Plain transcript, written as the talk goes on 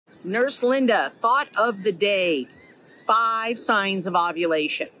Nurse Linda, thought of the day. 5 signs of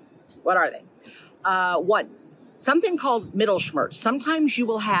ovulation. What are they? 1, something called Mittelschmerz. Sometimes you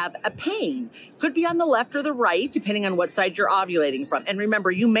will have a pain. Could be on the left or the right, depending on what side you're ovulating from. And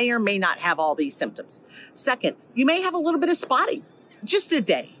remember, you may or may not have all these symptoms. 2nd, you may have a little bit of spotting. Just a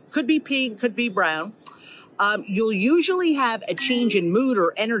day. Could be pink, could be brown. You'll usually have a change in mood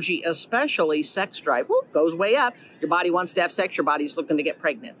or energy, especially sex drive. Whoop, goes way up. Your body wants to have sex. Your body's looking to get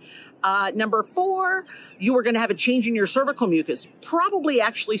pregnant. Number 4, you are going to have a change in your cervical mucus. Probably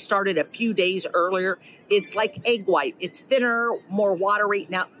actually started a few days earlier. It's like egg white. It's thinner, more watery.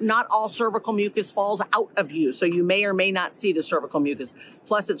 Now, not all cervical mucus falls out of you, so you may or may not see the cervical mucus.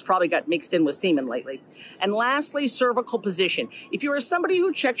 Plus, it's probably got mixed in with semen lately. And lastly, cervical position. If you are somebody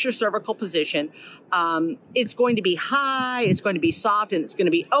who checks your cervical position, it's going to be high, it's going to be soft, and it's going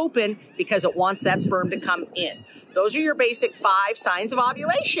to be open because it wants that sperm to come in. Those are your basic 5 signs of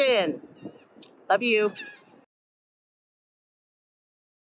ovulation. Love you.